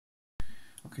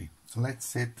let's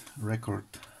set record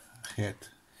head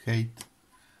height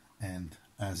and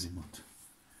azimuth.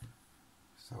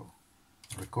 So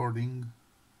recording,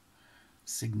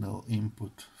 signal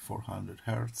input 400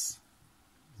 Hz,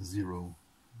 0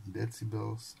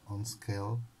 decibels on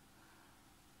scale,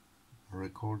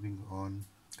 recording on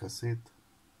cassette,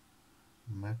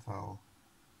 metal,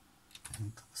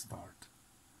 and start.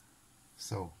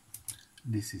 So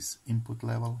this is input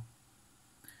level,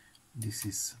 this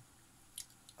is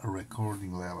a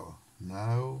recording level.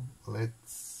 Now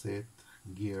let's set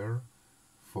gear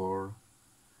for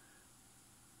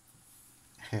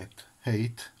head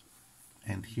height,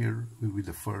 and here will be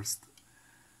the first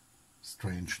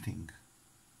strange thing.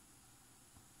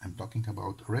 I'm talking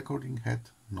about recording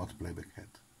head, not playback head.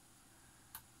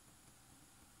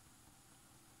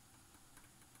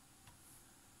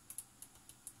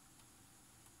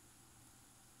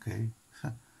 Okay,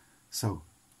 so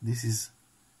this is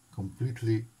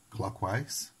completely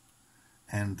clockwise,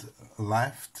 and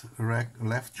left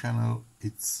channel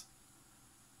it's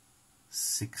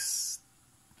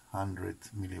 600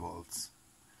 millivolts.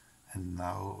 And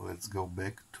now let's go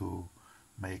back to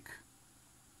make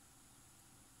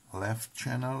left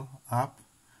channel up,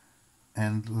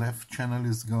 and left channel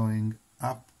is going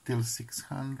up till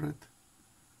 600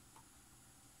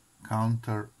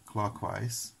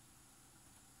 counterclockwise,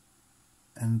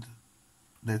 and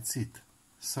that's it.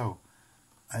 So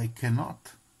I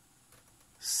cannot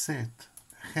set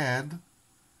head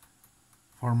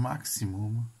for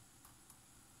maximum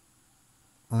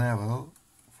level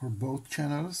for both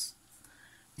channels.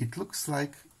 It looks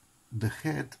like the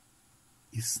head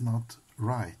is not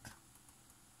right.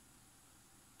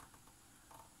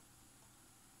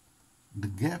 The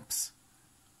gaps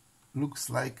looks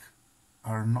like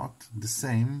are not the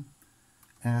same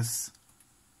as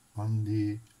on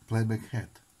the playback head,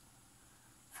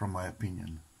 from my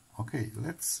opinion. Okay,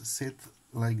 let's set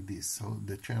like this so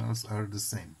the channels are the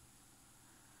same.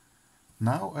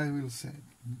 Now I will set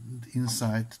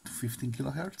inside to 15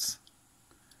 kilohertz.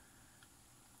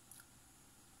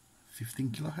 15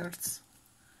 kilohertz.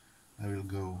 I will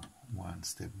go one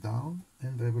step down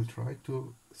and I will try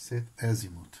to set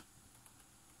azimuth.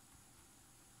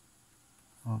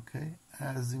 Okay,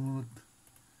 azimuth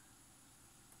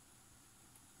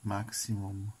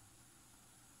maximum.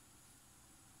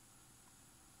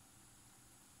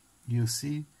 You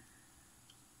see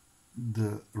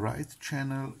the right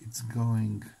channel, it's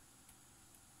going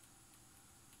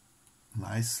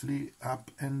nicely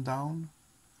up and down,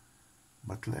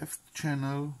 but left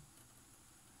channel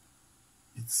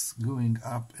it's going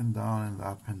up and down and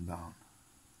up and down.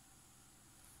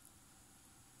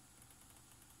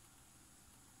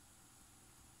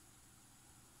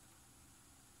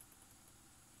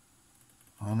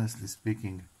 Honestly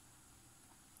speaking,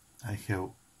 I have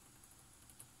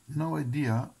no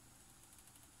idea.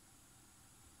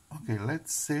 Okay,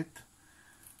 let's set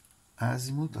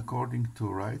azimuth according to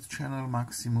right channel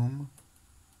maximum,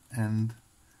 and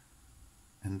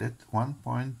at one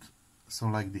point, so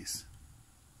like this.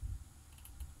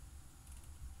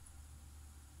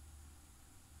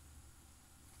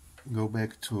 Go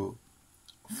back to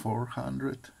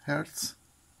 400 Hertz.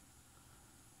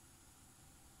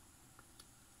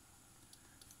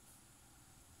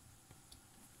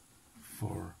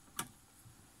 For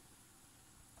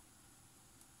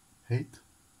height.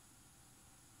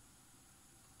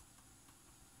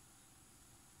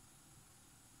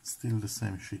 Still the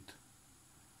same shit.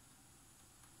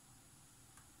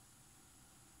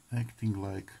 Acting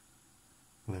like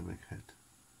playback head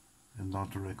and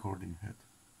not a recording head.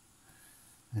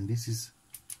 And this is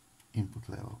input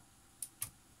level.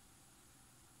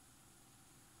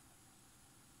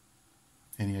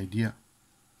 Any idea?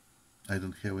 I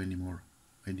don't have any more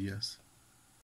ideas.